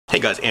Hey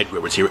guys, Andru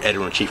Edwards here,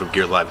 editor-in-chief of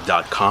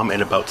GearLive.com,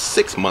 and about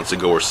 6 months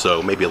ago or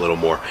so, maybe a little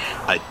more,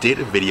 I did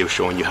a video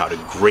showing you how to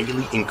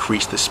greatly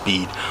increase the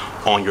speed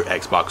on your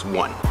Xbox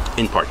One.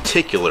 In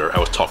particular, I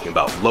was talking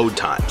about load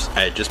times.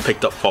 I had just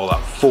picked up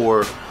Fallout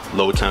 4.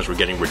 Load times were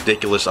getting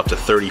ridiculous, up to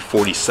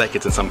 30-40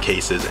 seconds in some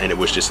cases, and it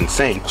was just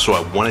insane. So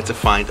I wanted to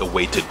find a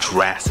way to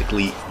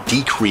drastically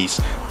decrease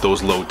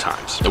those load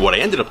times. And what I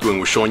ended up doing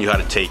was showing you how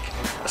to take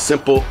a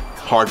simple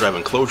hard drive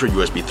enclosure,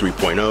 USB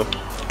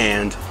 3.0,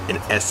 and an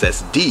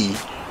SSD,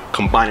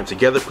 combine them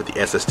together, put the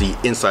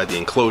SSD inside the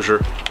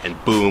enclosure, and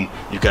boom,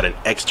 you've got an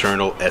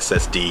external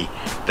SSD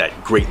that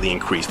greatly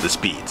increased the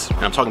speeds.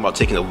 And I'm talking about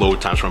taking the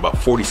load times from about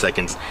 40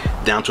 seconds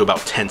down to about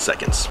 10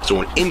 seconds.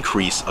 So an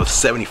increase of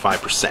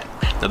 75%.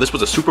 Now this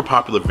was a super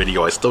popular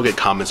video. I still get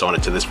comments on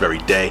it to this very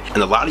day,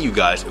 and a lot of you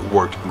guys, it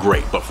worked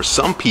great. But for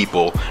some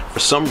people, for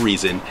some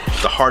reason,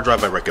 the hard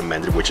drive I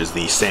recommended, which is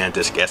the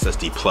SanDisk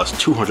SSD Plus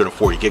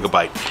 240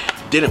 gigabyte,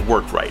 didn't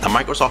work right. Now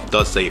Microsoft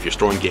does say if you're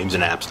storing games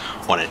and apps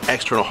on an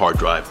external hard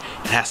drive,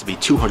 it has to be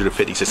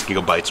 256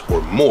 gigabytes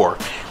or more.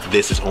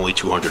 This is only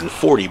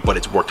 240, but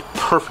it's worked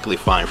perfectly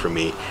fine for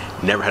me.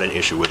 Never had an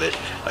issue with it,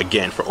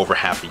 again, for over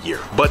half a year.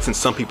 But since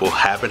some people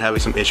have been having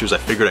some issues, I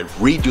figured I'd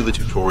redo the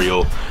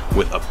tutorial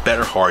with a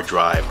better hard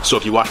drive. So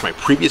if you watched my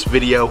previous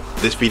video,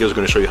 this video is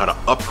going to show you how to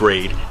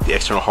upgrade the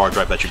external hard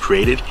drive that you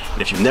created.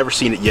 And if you've never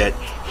seen it yet,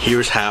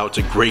 here's how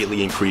to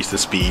greatly increase the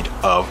speed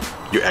of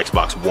your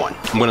Xbox One.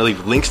 I'm going to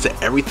leave links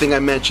to everything I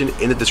mentioned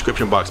in the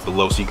description box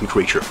below so you can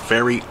create your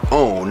very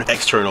own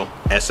external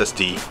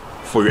SSD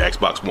for your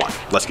Xbox One.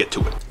 Let's get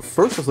to it.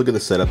 First, let's look at the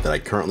setup that I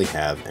currently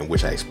have and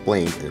which I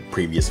explained in a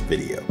previous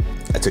video.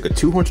 I took a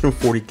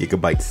 240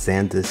 gigabyte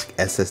SanDisk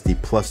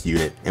SSD Plus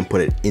unit and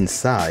put it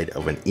inside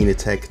of an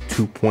Inateck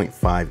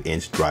 2.5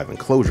 inch drive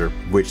enclosure,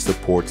 which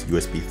supports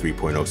USB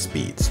 3.0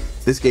 speeds.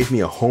 This gave me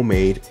a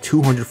homemade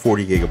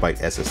 240 gigabyte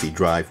SSD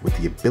drive with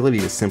the ability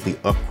to simply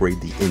upgrade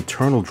the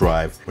internal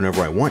drive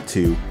whenever I want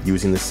to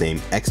using the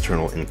same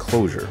external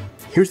enclosure.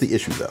 Here's the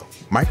issue though.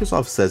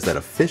 Microsoft says that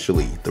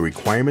officially the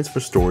requirements for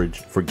storage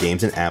for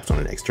games and apps on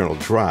an external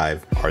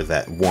drive are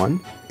that 1,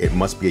 it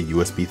must be a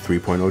USB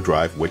 3.0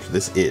 drive, which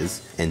this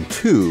is, and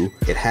 2,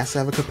 it has to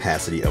have a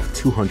capacity of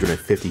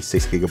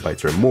 256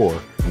 gigabytes or more,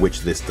 which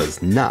this does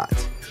not.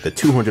 The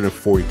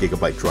 240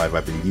 gigabyte drive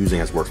I've been using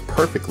has worked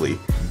perfectly,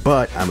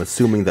 but I'm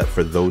assuming that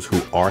for those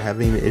who are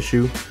having an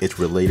issue, it's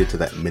related to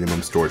that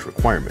minimum storage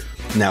requirement.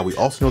 Now, we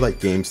also know that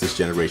games this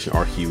generation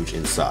are huge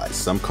in size,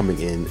 some coming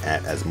in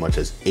at as much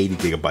as 80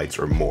 gigabytes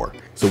or more.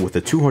 So with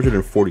the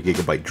 240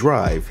 gigabyte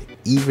drive,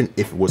 even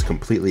if it was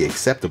completely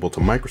acceptable to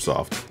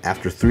Microsoft,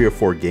 after 3 or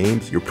 4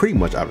 games, you're pretty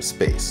much out of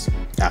space.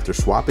 After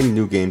swapping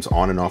new games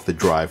on and off the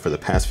drive for the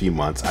past few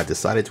months, I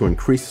decided to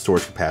increase the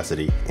storage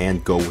capacity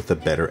and go with a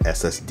better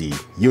SSD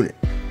unit.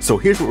 So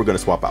here's what we're going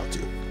to swap out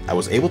to. I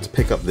was able to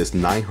pick up this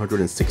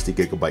 960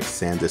 gigabyte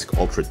SanDisk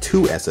Ultra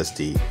II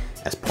SSD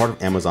as part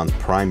of Amazon's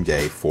Prime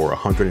Day for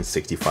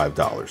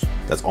 $165.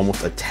 That's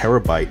almost a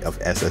terabyte of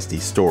SSD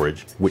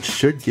storage, which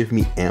should give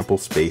me ample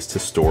space to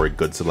store a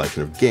good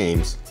selection of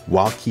games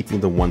while keeping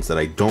the ones that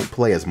I don't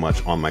play as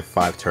much on my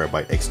 5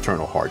 terabyte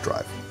external hard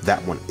drive.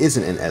 That one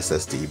isn't an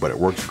SSD, but it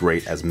works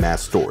great as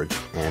mass storage,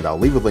 and I'll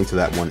leave a link to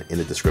that one in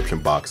the description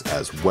box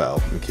as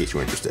well, in case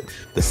you're interested.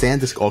 The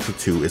SanDisk Ultra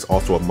II is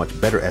also a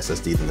much better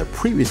SSD than the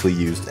previously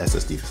used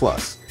SSD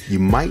Plus. You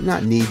might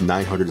not need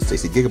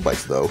 960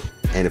 gigabytes though,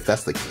 and if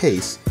that's the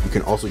case, you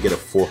can also get a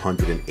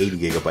 480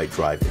 gigabyte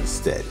drive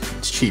instead.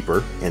 It's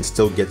cheaper and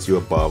still gets you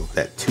above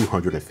that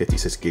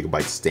 256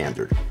 gigabyte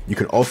standard. You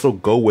can also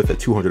go with a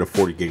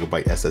 240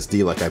 gigabyte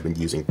SSD like I've been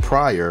using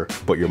prior,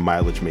 but your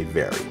mileage may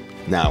vary.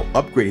 Now,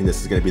 upgrading this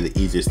is going to be the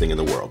easiest thing in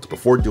the world.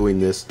 Before doing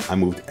this, I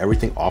moved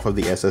everything off of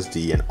the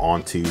SSD and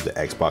onto the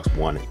Xbox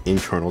One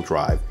internal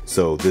drive,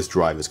 so this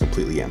drive is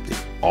completely empty.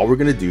 All we're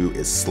going to do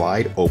is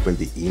slide open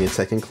the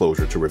Inateck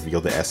enclosure to reveal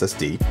the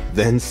SSD,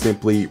 then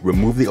simply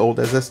remove the old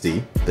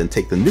SSD, then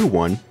take the new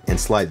one and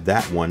slide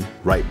that one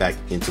right back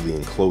into the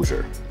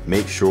enclosure.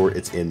 Make sure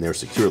it's in there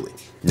securely.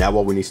 Now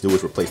all we need to do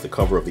is replace the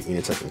cover of the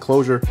Inateck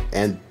enclosure,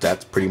 and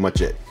that's pretty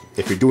much it.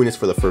 If you're doing this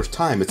for the first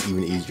time, it's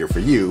even easier for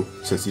you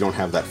since you don't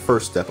have that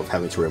first step of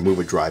having to remove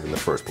a drive in the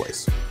first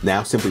place.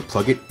 Now simply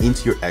plug it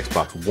into your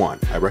Xbox One.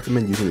 I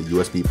recommend using the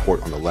USB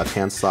port on the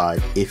left-hand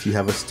side if you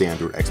have a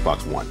standard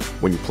Xbox One.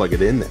 When you plug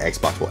it in, the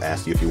Xbox will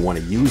ask you if you want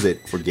to use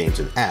it for games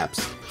and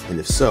apps, and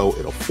if so,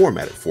 it'll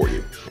format it for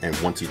you. And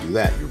once you do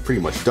that, you're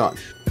pretty much done.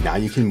 Now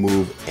you can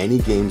move any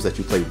games that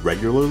you play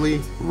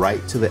regularly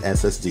right to the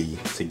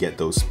SSD to get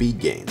those speed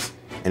gains.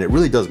 And it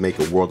really does make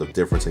a world of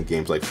difference in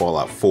games like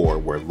Fallout 4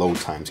 where load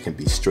times can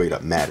be straight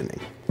up maddening.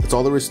 That's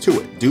all there is to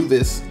it. Do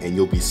this and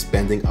you'll be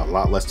spending a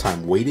lot less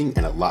time waiting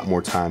and a lot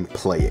more time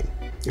playing.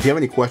 If you have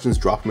any questions,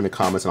 drop them in the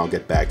comments and I'll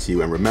get back to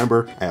you. And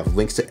remember, I have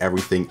links to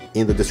everything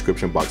in the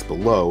description box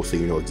below so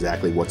you know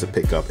exactly what to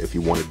pick up if you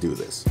want to do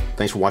this.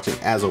 Thanks for watching.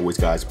 As always,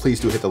 guys,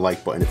 please do hit the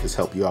like button if this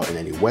helped you out in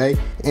any way.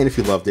 And if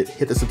you loved it,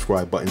 hit the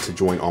subscribe button to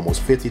join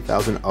almost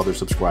 50,000 other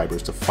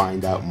subscribers to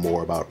find out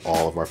more about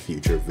all of our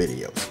future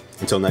videos.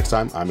 Until next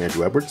time, I'm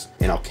Andru Edwards,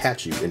 and I'll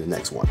catch you in the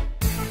next one.